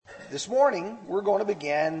This morning, we're going to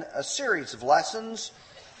begin a series of lessons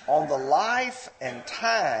on the life and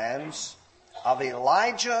times of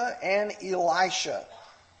Elijah and Elisha.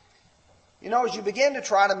 You know, as you begin to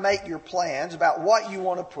try to make your plans about what you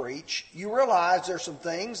want to preach, you realize there's some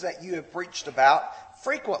things that you have preached about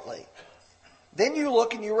frequently. Then you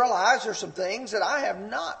look and you realize there's some things that I have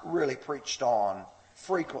not really preached on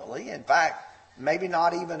frequently. In fact, maybe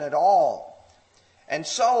not even at all. And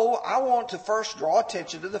so I want to first draw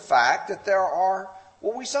attention to the fact that there are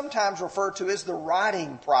what we sometimes refer to as the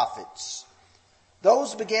writing prophets.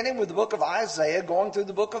 Those beginning with the book of Isaiah, going through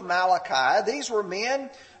the book of Malachi, these were men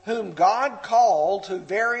whom God called to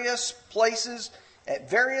various places at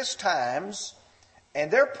various times, and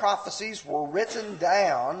their prophecies were written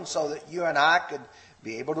down so that you and I could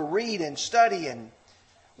be able to read and study. And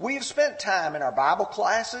we've spent time in our Bible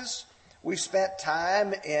classes. We've spent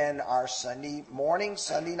time in our Sunday morning,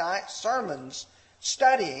 Sunday night sermons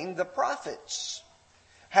studying the prophets.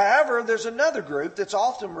 However, there's another group that's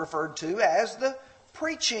often referred to as the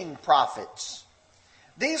preaching prophets.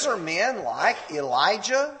 These are men like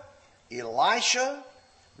Elijah, Elisha,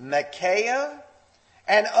 Micaiah,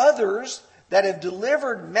 and others that have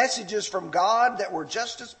delivered messages from God that were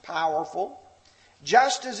just as powerful,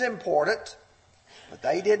 just as important, but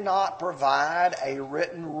they did not provide a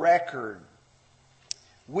written record.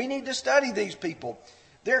 We need to study these people.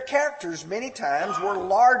 Their characters many times were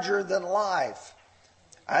larger than life.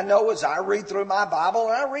 I know as I read through my Bible,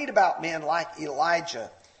 and I read about men like Elijah,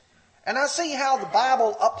 and I see how the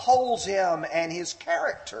Bible upholds him and his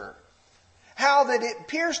character. How that it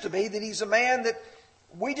appears to be that he's a man that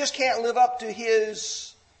we just can't live up to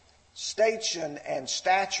his station and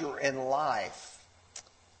stature in life.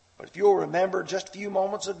 But if you'll remember just a few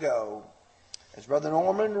moments ago, as Brother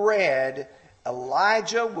Norman read,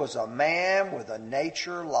 Elijah was a man with a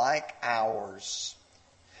nature like ours.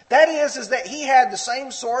 That is that he had the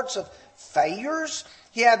same sorts of failures.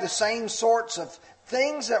 He had the same sorts of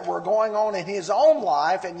things that were going on in his own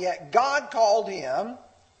life, and yet God called him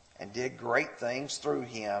and did great things through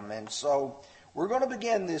him. And so we're going to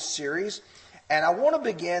begin this series, and I want to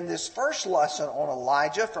begin this first lesson on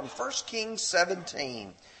Elijah from 1 Kings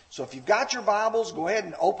 17. So if you've got your Bibles, go ahead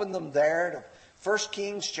and open them there to 1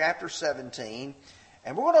 Kings chapter 17.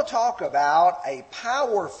 And we're going to talk about a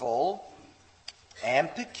powerful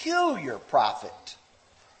and peculiar prophet.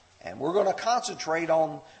 And we're going to concentrate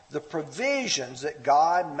on the provisions that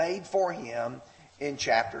God made for him in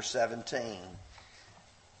chapter 17.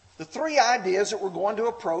 The three ideas that we're going to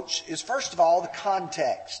approach is, first of all, the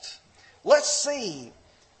context. Let's see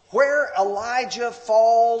where Elijah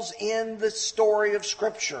falls in the story of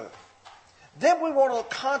Scripture. Then we want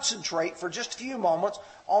to concentrate for just a few moments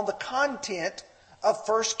on the content of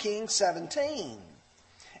 1 Kings 17.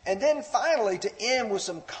 And then finally to end with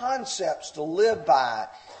some concepts to live by,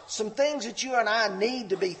 some things that you and I need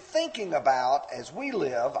to be thinking about as we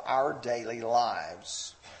live our daily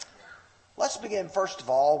lives. Let's begin first of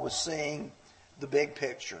all with seeing the big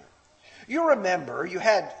picture. You remember you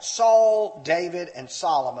had Saul, David, and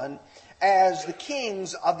Solomon as the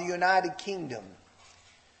kings of the United Kingdom.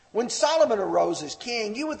 When Solomon arose as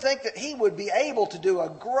king, you would think that he would be able to do a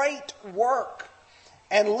great work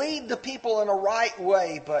and lead the people in a right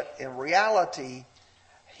way, but in reality,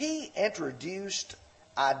 he introduced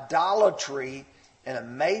idolatry in a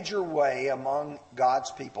major way among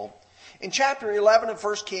God's people. In chapter 11 of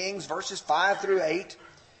 1 Kings, verses 5 through 8,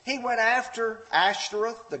 he went after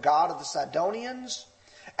Ashtoreth, the god of the Sidonians,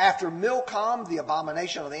 after Milcom, the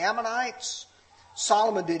abomination of the Ammonites.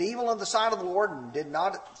 Solomon did evil in the sight of the Lord and did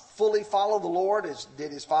not fully follow the Lord as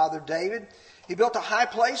did his father David. He built a high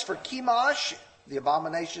place for Chemosh, the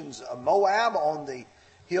abominations of Moab, on the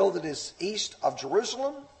hill that is east of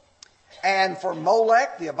Jerusalem, and for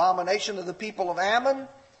Molech, the abomination of the people of Ammon.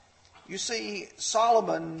 You see,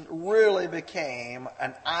 Solomon really became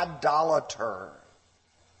an idolater.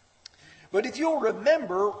 But if you'll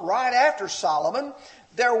remember, right after Solomon,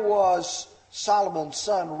 there was Solomon's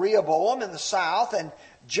son Rehoboam in the south and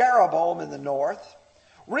Jeroboam in the north.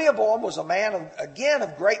 Rehoboam was a man,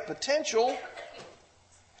 of great potential.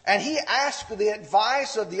 And he asked for the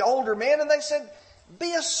advice of the older men, and they said,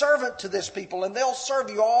 be a servant to this people, and they'll serve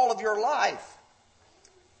you all of your life.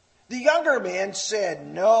 The younger men said,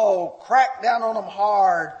 no, crack down on them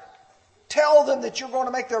hard. Tell them that you're going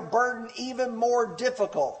to make their burden even more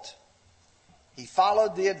difficult. He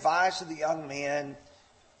followed the advice of the young men,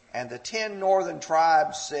 and the 10 northern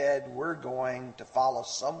tribes said, we're going to follow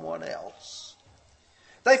someone else.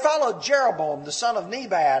 They followed Jeroboam, the son of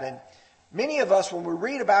Nebat, and many of us, when we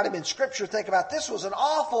read about him in Scripture, think about this was an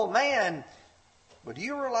awful man. But do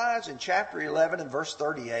you realize in chapter 11 and verse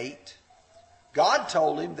 38, God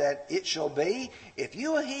told him that it shall be, if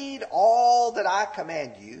you heed all that I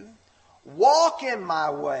command you, walk in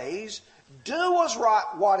my ways, do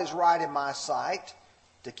what is right in my sight,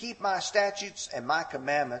 to keep my statutes and my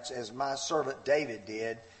commandments as my servant David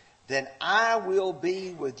did, then I will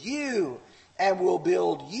be with you and will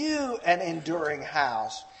build you an enduring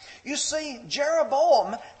house. You see,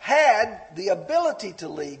 Jeroboam had the ability to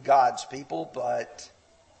lead God's people, but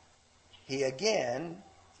he again,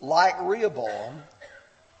 like Rehoboam,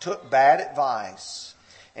 took bad advice.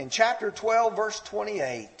 In chapter 12, verse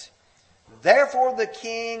 28, therefore the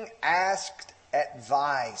king asked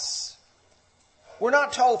advice. We're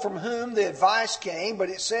not told from whom the advice came, but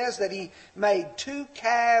it says that he made 2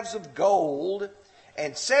 calves of gold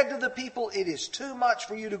and said to the people, it is too much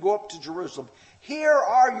for you to go up to Jerusalem. Here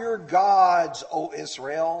are your gods, O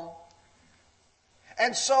Israel.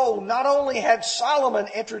 And so not only had Solomon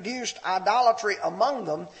introduced idolatry among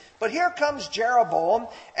them, but here comes Jeroboam,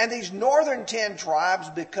 and these northern 10 tribes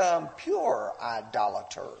become pure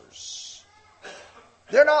idolaters.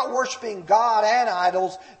 They're not worshiping God and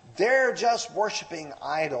idols, they're just worshiping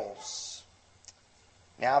idols.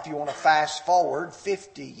 Now, if you want to fast forward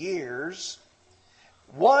 50 years,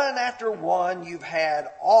 one after one, you've had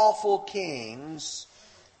awful kings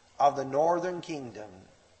of the northern kingdom.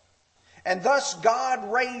 And thus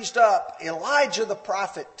God raised up Elijah the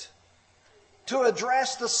prophet to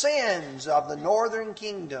address the sins of the northern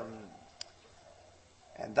kingdom.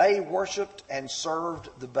 And they worshiped and served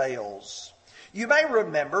the Baals. You may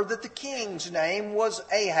remember that the king's name was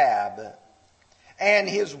Ahab, and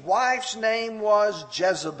his wife's name was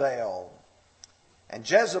Jezebel. And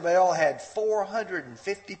Jezebel had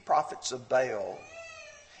 450 prophets of Baal,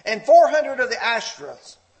 and 400 of the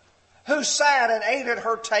Ashtoreths, who sat and ate at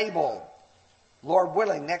her table. Lord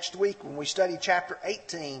willing, next week when we study chapter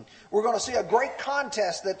 18, we're going to see a great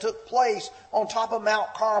contest that took place on top of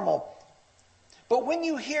Mount Carmel. But when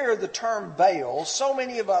you hear the term Baal, so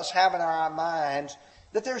many of us have in our minds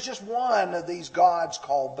that there's just one of these gods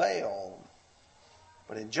called Baal.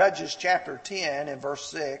 But in Judges chapter 10 and verse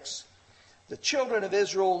 6, the children of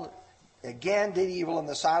Israel again did evil in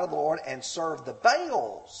the sight of the Lord and served the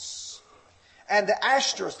Baals and the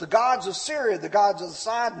Ashtoreths, the gods of Syria, the gods of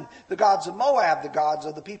Sidon, the gods of Moab, the gods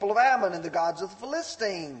of the people of Ammon, and the gods of the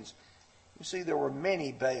Philistines. You see, there were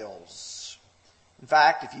many Baals. In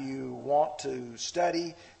fact, if you want to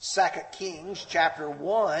study 2 Kings chapter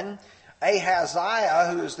 1,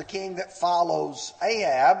 Ahaziah, who is the king that follows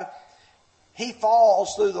Ahab, he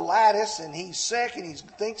falls through the lattice and he's sick and he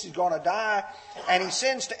thinks he's going to die. And he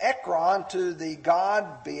sends to Ekron to the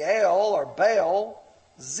god Baal or Beelzebub.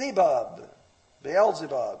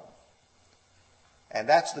 And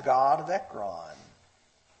that's the god of Ekron.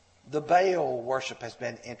 The Baal worship has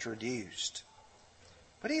been introduced.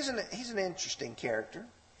 But he's an interesting character.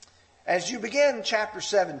 As you begin chapter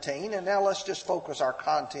 17, and now let's just focus our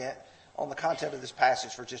content on the content of this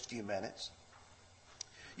passage for just a few minutes.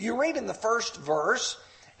 You read in the first verse,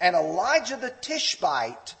 and Elijah the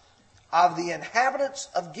Tishbite of the inhabitants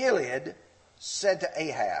of Gilead said to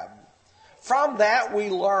Ahab. From that we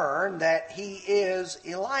learn that he is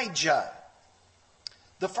Elijah.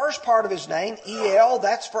 The first part of his name, El,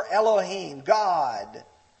 that's for Elohim, God.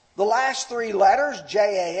 The last 3 letters,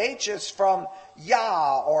 J-A-H, is from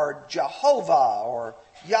Yah or Jehovah or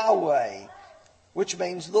Yahweh, which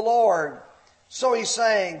means the Lord. So he's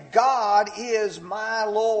saying, God is my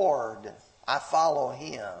Lord. I follow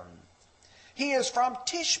him. He is from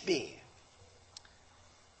Tishbe.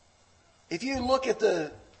 If you look at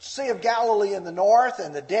the Sea of Galilee in the north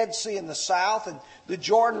and the Dead Sea in the south and the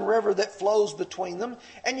Jordan River that flows between them,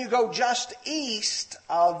 and you go just east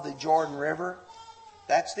of the Jordan River,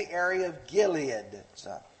 that's the area of Gilead. It's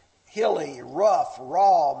a hilly, rough,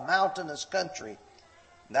 raw, mountainous country.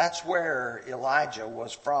 That's where Elijah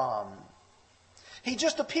was from. He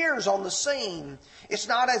just appears on the scene. It's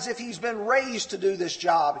not as if he's been raised to do this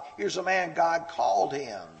job. Here's a man God called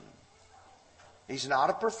him. He's not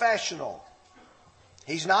a professional.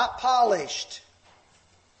 He's not polished.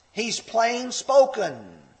 He's plain spoken.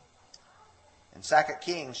 In 2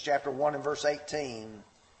 Kings chapter 1 and verse 18,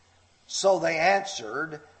 so they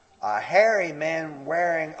answered, a hairy man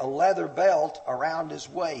wearing a leather belt around his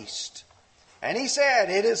waist. And he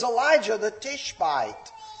said, it is Elijah the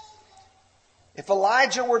Tishbite. If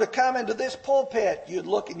Elijah were to come into this pulpit, you'd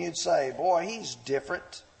look and you'd say, boy, he's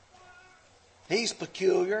different. He's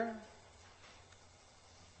peculiar.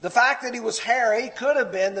 The fact that he was hairy could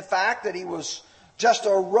have been the fact that he was just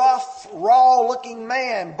a rough, raw-looking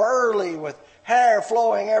man, burly, with hair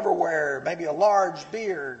flowing everywhere, maybe a large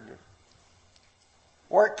beard.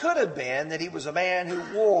 Or it could have been that he was a man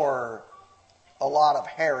who wore a lot of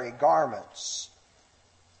hairy garments.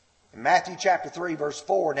 In Matthew chapter 3, verse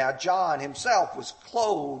 4, now John himself was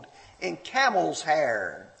clothed in camel's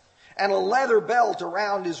hair and a leather belt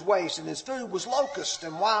around his waist, and his food was locust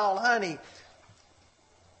and wild honey.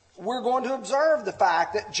 We're going to observe the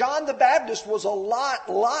fact that John the Baptist was a lot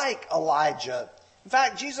like Elijah. In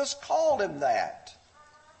fact, Jesus called him that.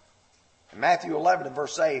 In Matthew 11 and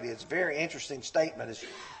verse 8, it's a very interesting statement as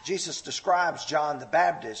Jesus describes John the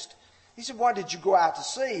Baptist. He said, what did you go out to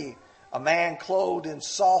see? A man clothed in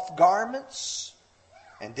soft garments?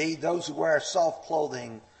 Indeed, those who wear soft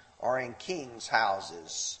clothing are in kings'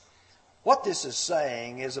 houses. What this is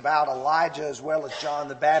saying is about Elijah as well as John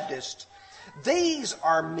the Baptist. These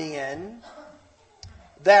are men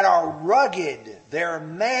that are rugged. They're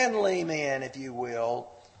manly men, if you will.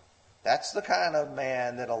 That's the kind of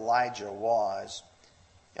man that Elijah was.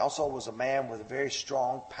 He also was a man with a very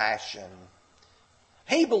strong passion.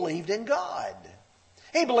 He believed in God.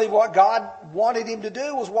 He believed what God wanted him to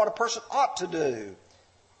do was what a person ought to do.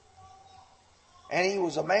 And he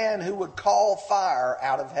was a man who would call fire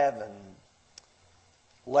out of heaven.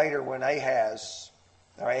 Later when Ahaziah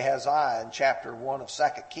in chapter 1 of 2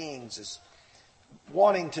 Kings is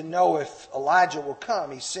wanting to know if Elijah will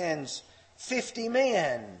come, he sends 50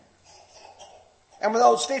 men. And when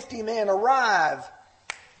those 50 men arrive,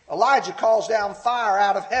 Elijah calls down fire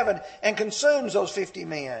out of heaven and consumes those 50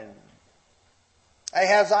 men.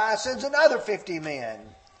 Ahaziah sends another 50 men.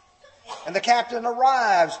 And the captain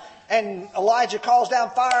arrives, and Elijah calls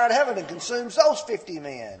down fire out of heaven and consumes those 50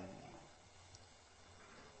 men.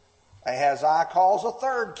 Ahaziah calls a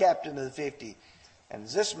third captain of the 50. And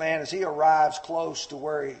this man, as he arrives close to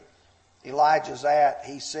where Elijah's at,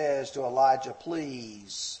 he says to Elijah,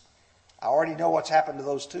 please, I already know what's happened to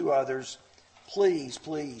those two others. Please,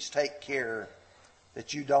 please take care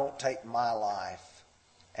that you don't take my life.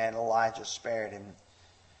 And Elijah spared him.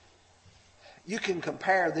 You can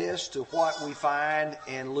compare this to what we find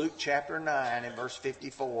in Luke chapter 9 and verse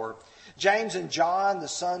 54. James and John, the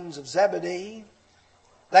sons of Zebedee,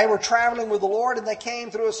 they were traveling with the Lord, and they came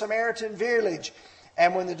through a Samaritan village.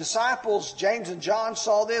 And when the disciples, James and John,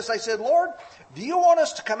 saw this, they said, Lord, do you want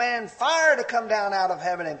us to command fire to come down out of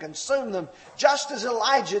heaven and consume them, just as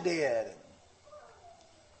Elijah did?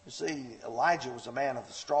 You see, Elijah was a man of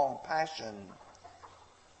a strong passion.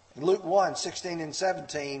 In Luke 1, 16 and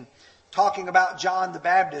 17, talking about John the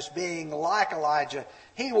Baptist being like Elijah,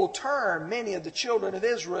 he will turn many of the children of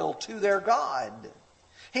Israel to their God.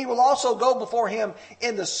 He will also go before him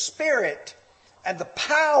in the spirit and the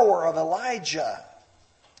power of Elijah.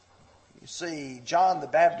 You see, John the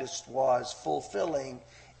Baptist was fulfilling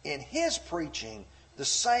in his preaching the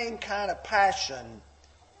same kind of passion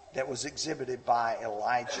that was exhibited by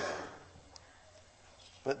Elijah.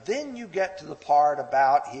 But then you get to the part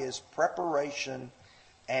about his preparation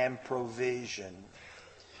and provision.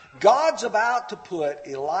 God's about to put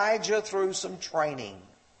Elijah through some training.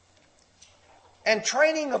 And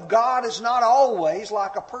training of God is not always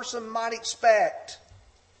like a person might expect.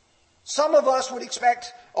 Some of us would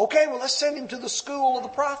expect, okay, well, let's send him to the school of the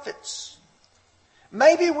prophets.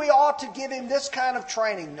 Maybe we ought to give him this kind of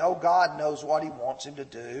training. No, God knows what he wants him to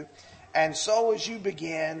do. And so as you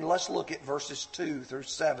begin, let's look at verses 2 through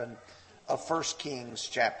 7 of 1 Kings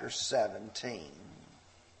chapter 17.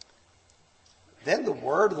 Then the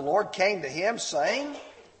word of the Lord came to him, saying,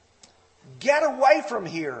 get away from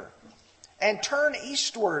here and turn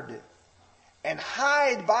eastward and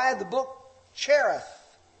hide by the brook Cherith,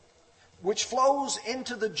 which flows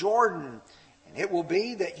into the Jordan. And it will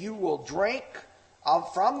be that you will drink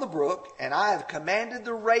from the brook, and I have commanded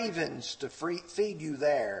the ravens to feed you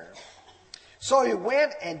there. So he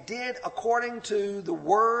went and did according to the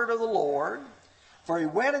word of the Lord, for he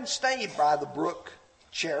went and stayed by the brook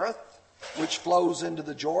Cherith, which flows into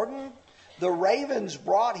the Jordan. The ravens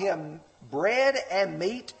brought him bread and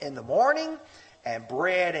meat in the morning, and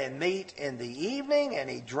bread and meat in the evening, and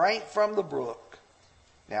he drank from the brook.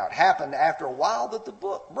 Now it happened after a while that the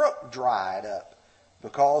brook dried up,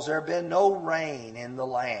 because there had been no rain in the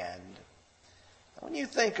land. When you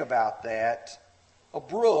think about that, a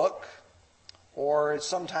brook, or it's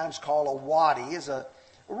sometimes called a wadi, is a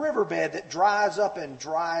riverbed that dries up in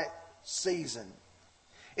dry season.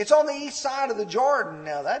 It's on the east side of the Jordan.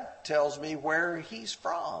 Now that tells me where he's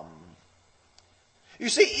from. You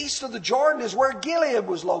see, east of the Jordan is where Gilead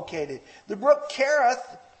was located. The brook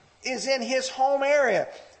Cherith is in his home area.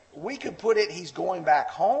 We could put it, he's going back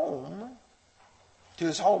home to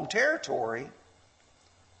his home territory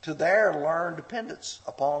to there learn dependence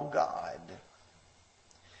upon God.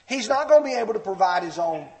 He's not going to be able to provide his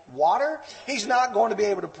own water. He's not going to be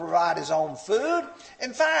able to provide his own food.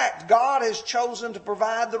 In fact, God has chosen to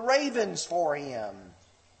provide the ravens for him.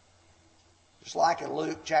 Just like in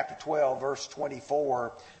Luke chapter 12, verse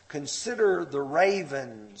 24, consider the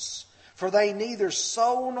ravens, for they neither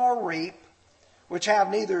sow nor reap, which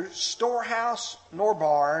have neither storehouse nor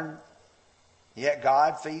barn, yet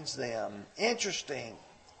God feeds them. Interesting.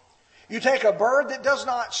 You take a bird that does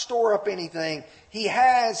not store up anything. He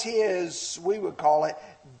has his, we would call it,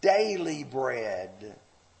 daily bread.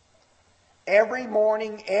 Every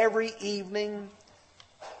morning, every evening,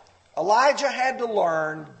 Elijah had to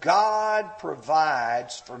learn God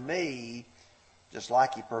provides for me just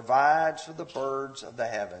like he provides for the birds of the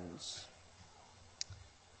heavens.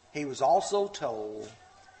 He was also told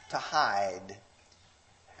to hide.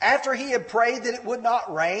 After he had prayed that it would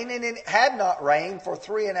not rain, and it had not rained for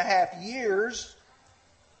 3.5 years,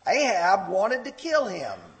 Ahab wanted to kill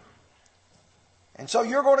him. And so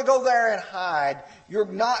you're going to go there and hide.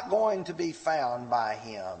 You're not going to be found by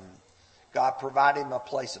him. God provided him a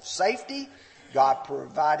place of safety. God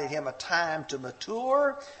provided him a time to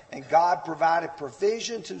mature. And God provided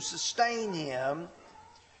provision to sustain him.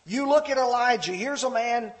 You look at Elijah. Here's a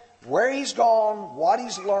man, where he's gone, what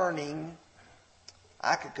he's learning.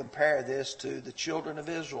 I could compare this to the children of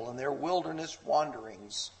Israel and their wilderness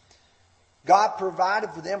wanderings. God provided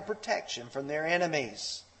for them protection from their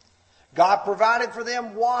enemies. God provided for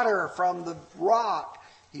them water from the rock.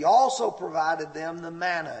 He also provided them the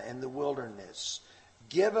manna in the wilderness.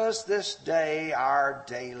 Give us this day our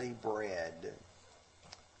daily bread.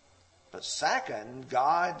 But second,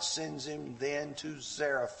 God sends him then to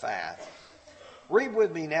Zarephath. Read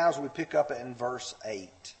with me now as we pick up in verse 8.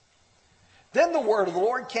 Then the word of the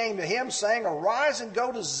Lord came to him, saying, Arise and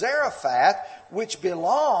go to Zarephath, which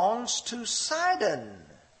belongs to Sidon,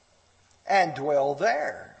 and dwell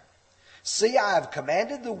there. See, I have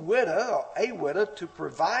commanded a widow, to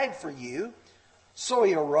provide for you. So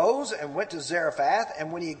he arose and went to Zarephath,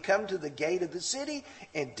 and when he had come to the gate of the city,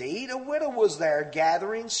 indeed a widow was there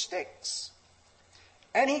gathering sticks.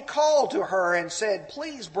 And he called to her and said,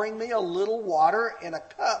 Please bring me a little water in a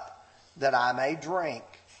cup, that I may drink.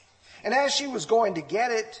 And as she was going to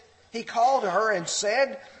get it, he called to her and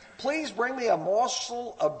said, Please bring me a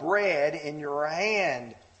morsel of bread in your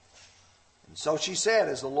hand. And so she said,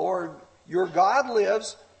 As the Lord your God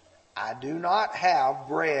lives, I do not have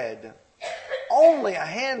bread, only a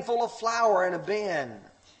handful of flour in a bin,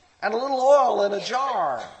 and a little oil in a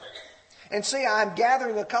jar. And see, I'm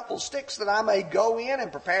gathering a couple of sticks that I may go in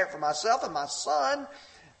and prepare it for myself and my son,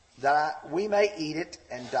 that we may eat it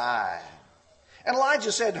and die. And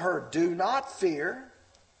Elijah said to her, Do not fear.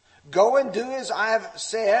 Go and do as I have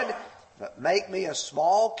said, but make me a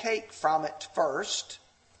small cake from it first,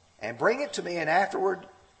 and bring it to me, and afterward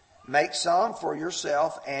make some for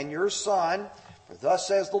yourself and your son. For thus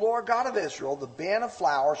says the Lord God of Israel, The bin of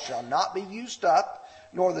flour shall not be used up,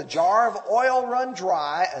 nor the jar of oil run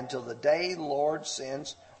dry, until the day the Lord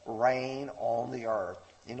sends rain on the earth.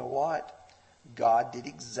 You know what? God did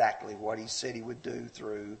exactly what he said he would do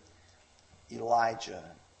through Elijah.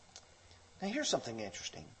 Now here's something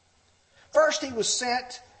interesting. First, he was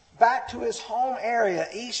sent back to his home area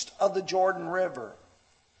east of the Jordan River.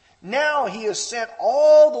 Now he is sent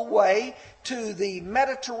all the way to the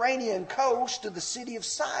Mediterranean coast to the city of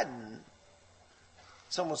Sidon.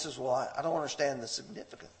 Someone says, Well, I don't understand the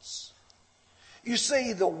significance. You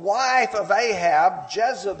see, the wife of Ahab,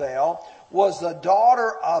 Jezebel, was the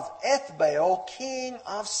daughter of Ethbaal, king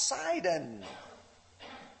of Sidon.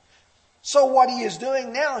 So what he is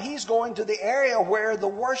doing now, he's going to the area where the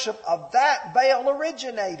worship of that Baal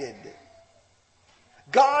originated.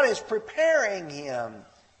 God is preparing him.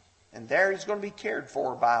 And there he's going to be cared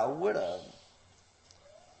for by a widow,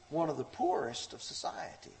 one of the poorest of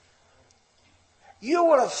society. You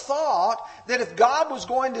would have thought that if God was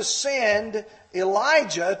going to send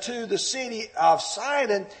Elijah to the city of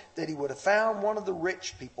Sidon, that he would have found one of the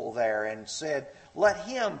rich people there and said, Let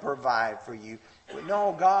him provide for you. But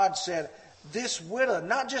no, God said, this widow,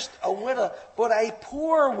 not just a widow, but a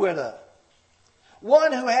poor widow,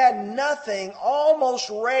 one who had nothing, almost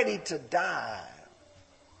ready to die.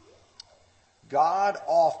 God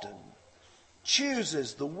often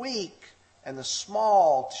chooses the weak and the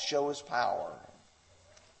small to show his power.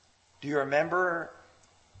 Do you remember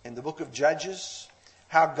in the book of Judges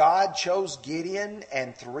how God chose Gideon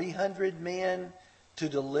and 300 men to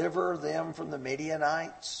deliver them from the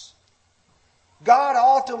Midianites? God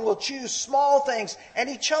often will choose small things, and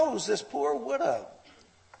he chose this poor widow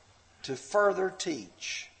to further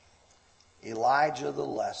teach Elijah the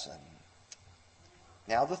lesson.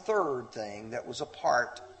 Now the third thing that was a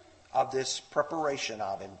part of this preparation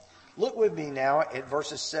of him. Look with me now at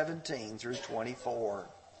verses 17 through 24.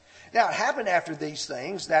 Now it happened after these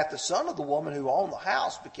things that the son of the woman who owned the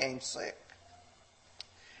house became sick.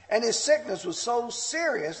 And his sickness was so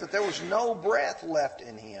serious that there was no breath left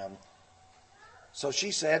in him. So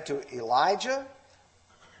she said to Elijah,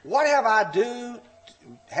 "What have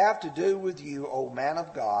to do with you, O man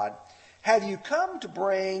of God? Have you come to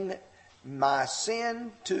bring my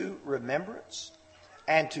sin to remembrance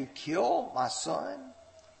and to kill my son?"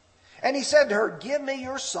 And he said to her, "Give me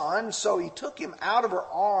your son." So he took him out of her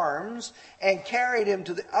arms and carried him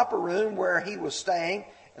to the upper room where he was staying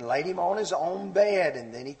and laid him on his own bed.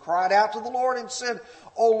 And then he cried out to the Lord and said,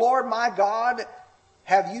 "O Lord my God,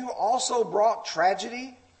 have you also brought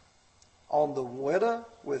tragedy on the widow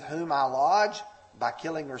with whom I lodge by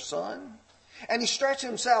killing her son?" And he stretched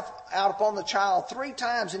himself out upon the child 3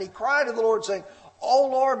 times, and he cried to the Lord, saying, "O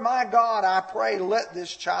Lord my God, I pray, let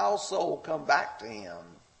this child's soul come back to him."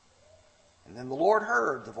 And then the Lord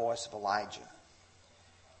heard the voice of Elijah.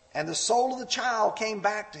 And the soul of the child came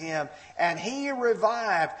back to him, and he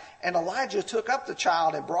revived. And Elijah took up the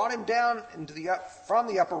child and brought him down from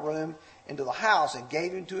the upper room into the house and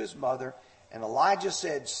gave him to his mother. And Elijah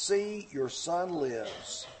said, "See, your son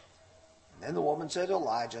lives." And then the woman said to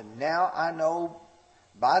Elijah, "Now I know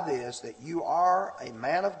by this that you are a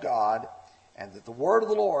man of God, and that the word of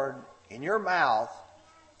the Lord in your mouth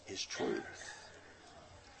is truth."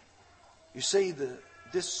 You see,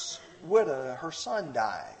 this widow, her son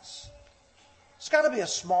dies. It's got to be a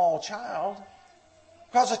small child,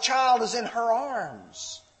 because a child is in her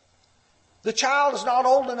arms. The child is not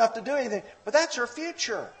old enough to do anything, but that's her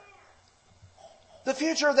future. The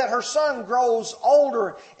future that her son grows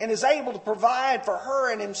older and is able to provide for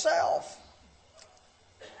her and himself.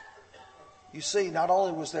 You see, not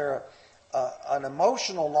only was there an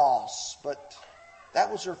emotional loss, but that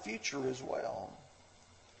was her future as well.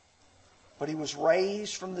 But he was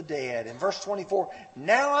raised from the dead. In verse 24,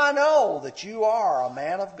 "Now I know that you are a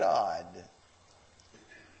man of God."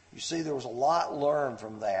 You see, there was a lot learned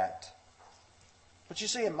from that. But you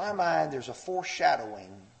see, in my mind, there's a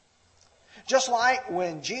foreshadowing. Just like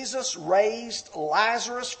when Jesus raised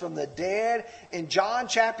Lazarus from the dead in John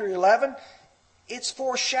chapter 11, it's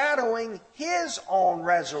foreshadowing his own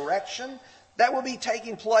resurrection that will be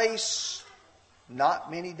taking place not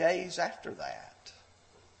many days after that.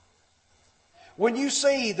 When you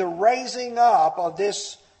see the raising up of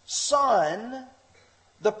this son,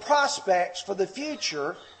 the prospects for the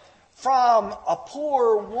future from a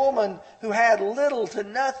poor woman who had little to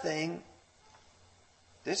nothing,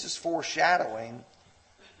 this is foreshadowing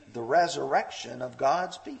the resurrection of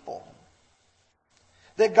God's people.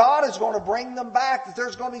 That God is going to bring them back, that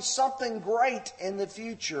there's going to be something great in the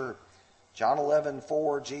future. John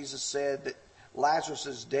 11:4, Jesus said that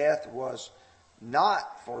Lazarus' death was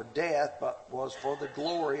not for death, but was for the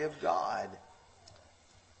glory of God.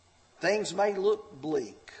 Things may look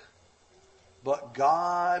bleak, but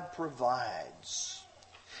God provides.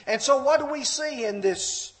 And so what do we see in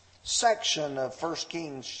this section of 1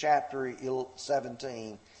 Kings chapter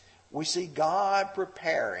 17? We see God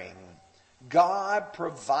preparing, God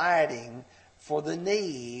providing for the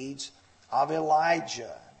needs of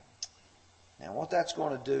Elijah. And what that's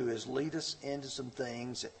going to do is lead us into some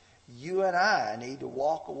things that you and I need to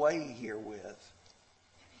walk away here with.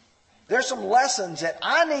 There's some lessons that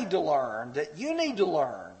I need to learn, that you need to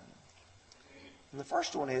learn. And the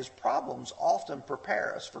first one is problems often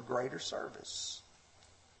prepare us for greater service.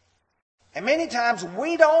 And many times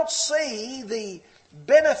we don't see the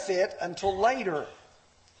benefit until later.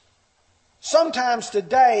 Sometimes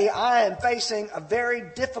today I am facing a very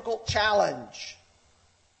difficult challenge.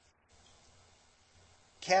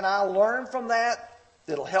 Can I learn from that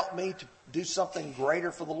that'll help me to do something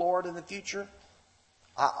greater for the Lord in the future?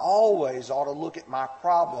 I always ought to look at my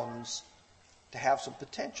problems to have some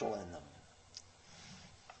potential in them.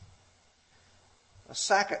 A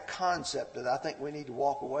second concept that I think we need to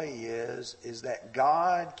walk away is that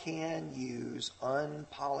God can use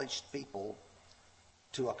unpolished people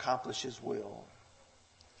to accomplish His will.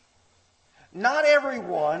 Not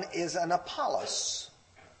everyone is an Apollos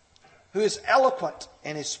who is eloquent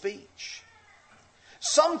in his speech.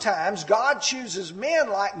 Sometimes God chooses men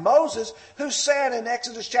like Moses, who said in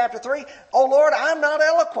Exodus chapter 3, "Oh Lord, I'm not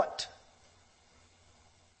eloquent."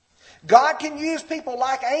 God can use people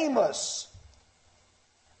like Amos,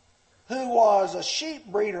 who was a sheep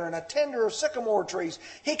breeder and a tender of sycamore trees.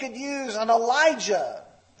 He could use an Elijah.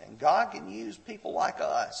 And God can use people like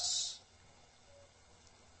us.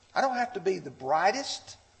 I don't have to be the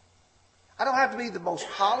brightest. I don't have to be the most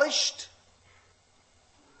polished.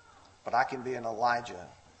 But I can be an Elijah.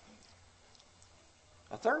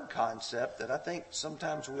 A third concept that I think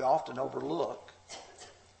sometimes we often overlook.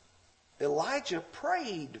 Elijah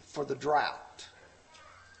prayed for the drought.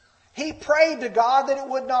 He prayed to God that it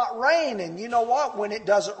would not rain. And you know what? When it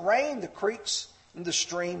doesn't rain, the creeks and the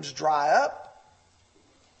streams dry up.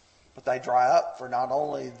 But they dry up for not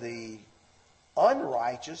only the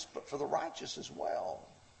unrighteous, but for the righteous as well.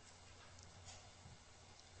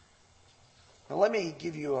 Now let me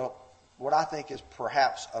give you what I think is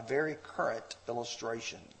perhaps a very current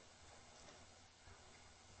illustration.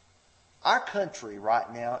 Our country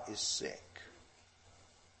right now is sick.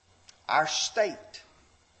 Our state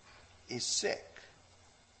is sick.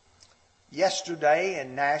 Yesterday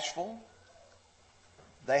in Nashville,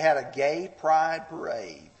 they had a gay pride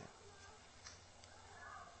parade.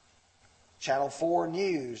 Channel 4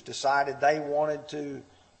 News decided they wanted to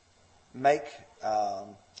make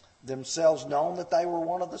themselves known that they were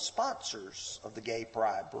one of the sponsors of the gay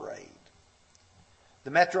pride parade.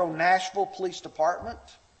 The Metro Nashville Police Department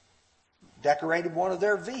decorated one of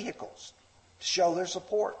their vehicles to show their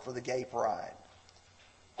support for the gay pride.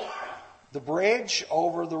 The bridge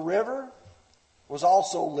over the river was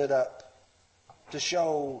also lit up to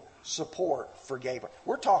show support for gay pride.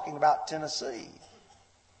 We're talking about Tennessee,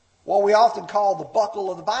 what we often call the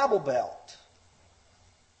buckle of the Bible Belt.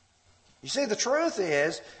 You see, the truth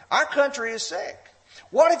is, our country is sick.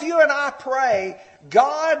 What if you and I pray,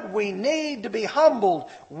 God, we need to be humbled.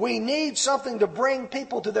 We need something to bring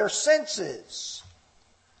people to their senses.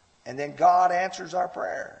 And then God answers our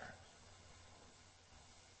prayer.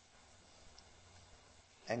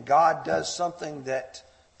 And God does something that,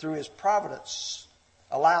 through His providence,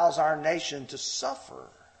 allows our nation to suffer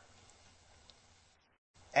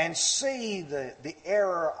and see the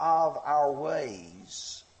error of our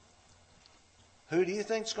ways. Who do you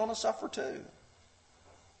think is going to suffer too?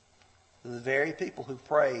 The very people who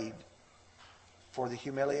prayed for the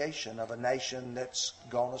humiliation of a nation that's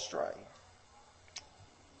gone astray.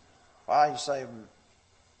 Well, you say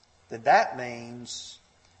that means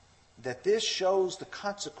that this shows the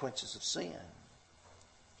consequences of sin.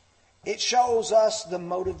 It shows us the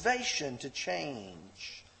motivation to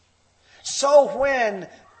change. So when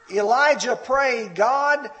Elijah prayed,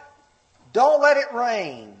 God, don't let it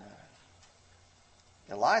rain,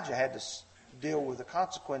 Elijah had to deal with the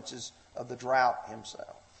consequences of the drought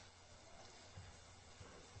himself.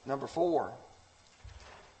 Number 4,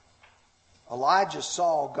 Elijah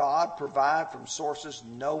saw God provide from sources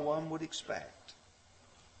no one would expect.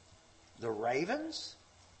 The ravens?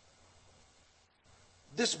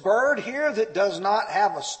 This bird here that does not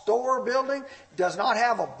have a store building, does not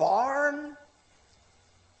have a barn,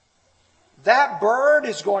 that bird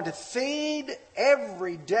is going to feed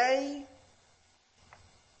every day,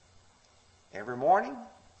 every morning,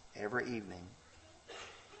 every evening.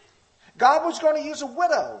 God was going to use a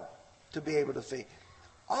widow to be able to feed.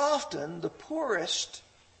 Often the poorest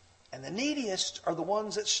and the neediest are the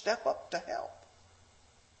ones that step up to help.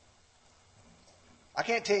 I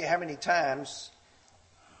can't tell you how many times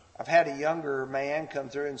I've had a younger man come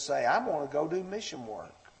through and say, I want to go do mission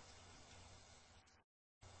work.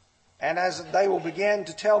 And as they will begin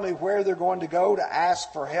to tell me where they're going to go to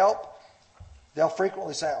ask for help, they'll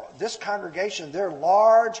frequently say, oh, this congregation, they're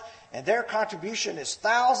large and their contribution is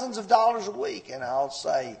thousands of dollars a week. And I'll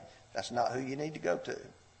say, that's not who you need to go to.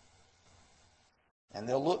 And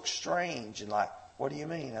they'll look strange and like, what do you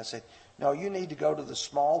mean? I said, no, you need to go to the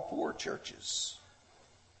small poor churches.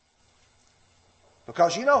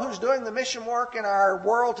 Because you know who's doing the mission work in our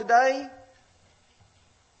world today?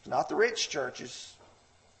 It's not the rich churches.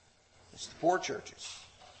 It's the poor churches.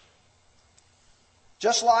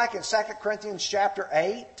 Just like in 2 Corinthians chapter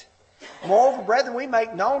 8, moreover, brethren, we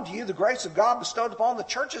make known to you the grace of God bestowed upon the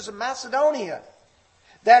churches of Macedonia,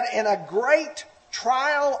 that in a great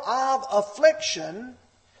trial of affliction,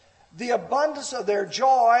 the abundance of their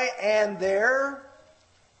joy and their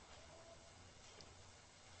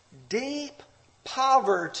deep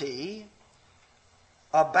poverty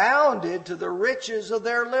abounded to the riches of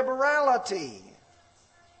their liberality.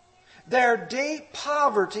 Their deep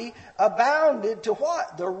poverty abounded to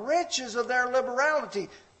what? The riches of their liberality.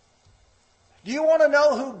 Do you want to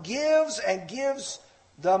know who gives and gives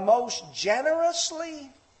the most generously?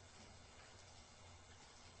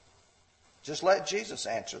 Just let Jesus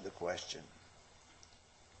answer the question.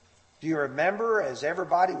 Do you remember as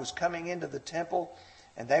everybody was coming into the temple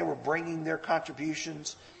and they were bringing their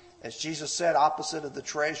contributions, as Jesus said, opposite of the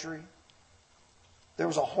treasury? There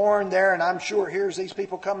was a horn there, and I'm sure here's these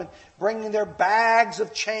people coming, bringing their bags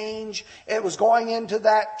of change. It was going into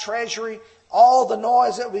that treasury. All the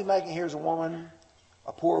noise that would be making. Here's a woman,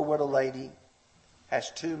 a poor widow lady, has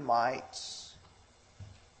 2 mites.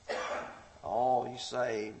 Oh, you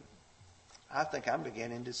say, I think I'm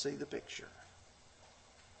beginning to see the picture.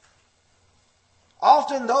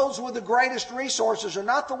 Often those with the greatest resources are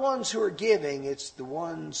not the ones who are giving. It's the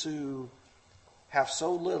ones who have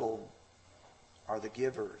so little are the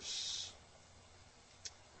givers.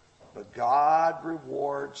 But God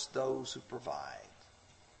rewards those who provide.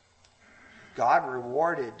 God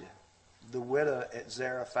rewarded the widow at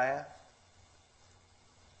Zarephath.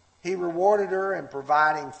 He rewarded her in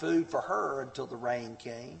providing food for her until the rain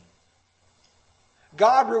came.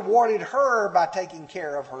 God rewarded her by taking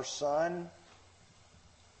care of her son.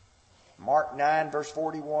 Mark 9, verse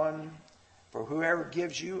 41, for whoever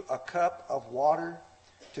gives you a cup of water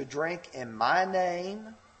to drink in my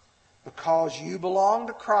name, because you belong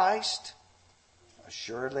to Christ,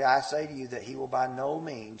 assuredly I say to you that he will by no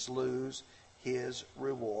means lose his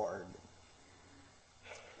reward.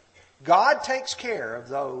 God takes care of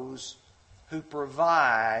those who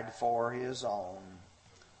provide for his own.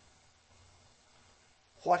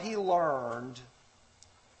 What he learned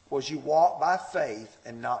was you walk by faith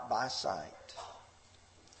and not by sight.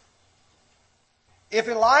 If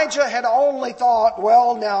Elijah had only thought,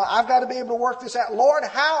 well, now I've got to be able to work this out. Lord,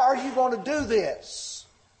 how are you going to do this?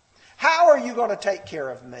 How are you going to take care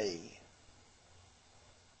of me?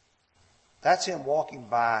 That's him walking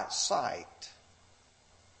by sight.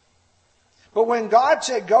 But when God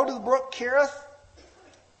said, go to the brook Kerith,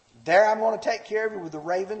 there I'm going to take care of you with the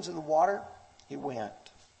ravens and the water, he went.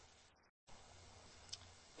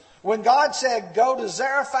 When God said, go to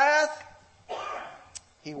Zarephath,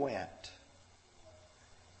 he went.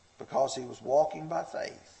 Because he was walking by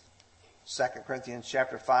faith. 2 Corinthians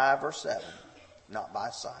chapter 5, verse 7, not by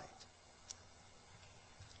sight.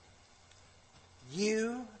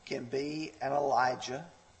 You can be an Elijah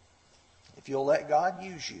if you'll let God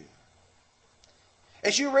use you.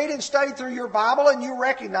 As you read and study through your Bible and you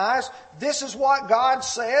recognize this is what God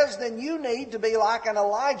says, then you need to be like an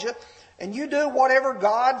Elijah and you do whatever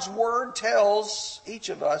God's Word tells each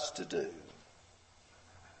of us to do.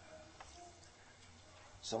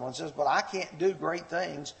 Someone says, but I can't do great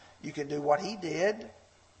things. You can do what he did.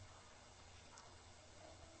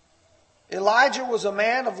 Elijah was a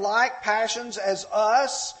man of like passions as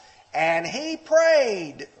us, and he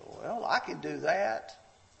prayed. Well, I can do that.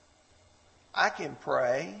 I can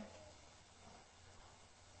pray.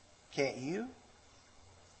 Can't you?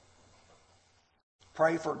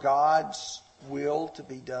 Pray for God's will to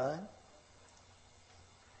be done.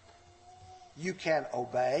 You can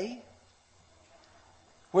obey.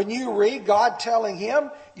 When you read God telling him,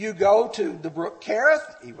 you go to the brook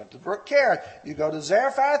Kerith, he went to the brook Kerith. You go to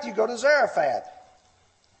Zarephath, you go to Zarephath.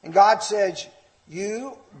 And God says,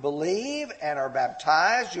 you believe and are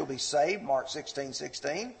baptized, you'll be saved, Mark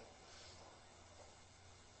 16:16.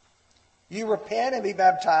 You repent and be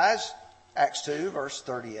baptized, Acts 2, verse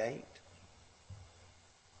 38.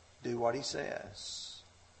 Do what he says.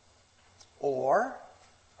 Or,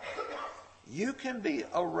 you can be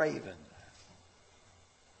a raven.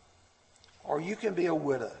 Or you can be a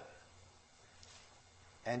widow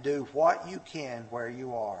and do what you can where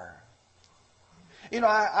you are. You know,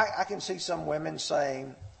 I can see some women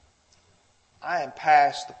saying, I am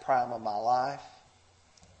past the prime of my life.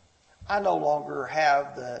 I no longer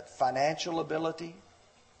have the financial ability.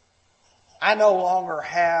 I no longer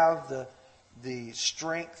have the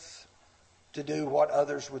strength to do what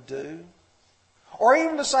others would do. Or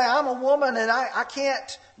even to say, I'm a woman and I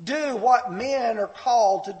can't do what men are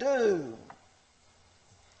called to do.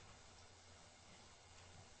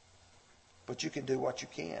 But you can do what you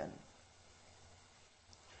can.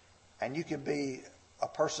 And you can be a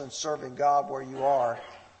person serving God where you are,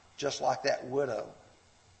 just like that widow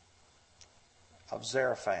of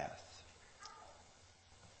Zarephath.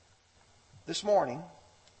 This morning,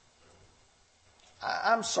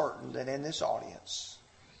 I'm certain that in this audience,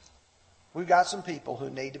 we've got some people who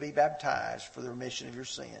need to be baptized for the remission of your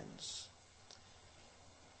sins.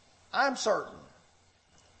 I'm certain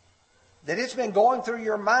that it's been going through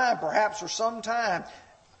your mind perhaps for some time.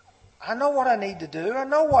 I know what I need to do. I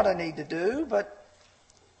know what I need to do, but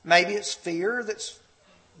maybe it's fear that's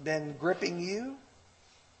been gripping you.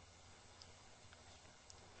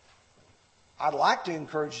 I'd like to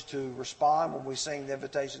encourage you to respond when we sing the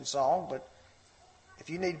invitation song, but if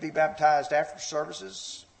you need to be baptized after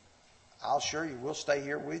services, I'll assure you we'll stay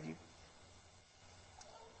here with you.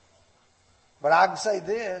 But I can say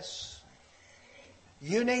this.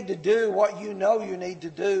 You need to do what you know you need to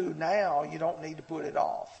do now. You don't need to put it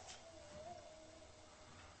off.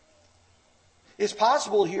 It's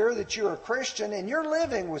possible here that you're a Christian and you're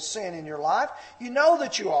living with sin in your life. You know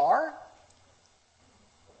that you are.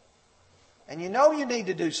 and you know you need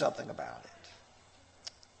to do something about it,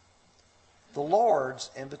 the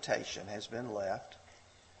Lord's invitation has been left.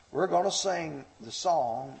 We're going to sing the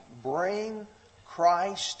song, Bring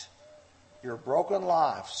Christ Your Broken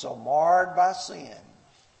Life So Marred by Sin.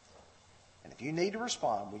 And if you need to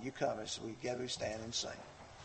respond, will you come as we gather, stand and sing?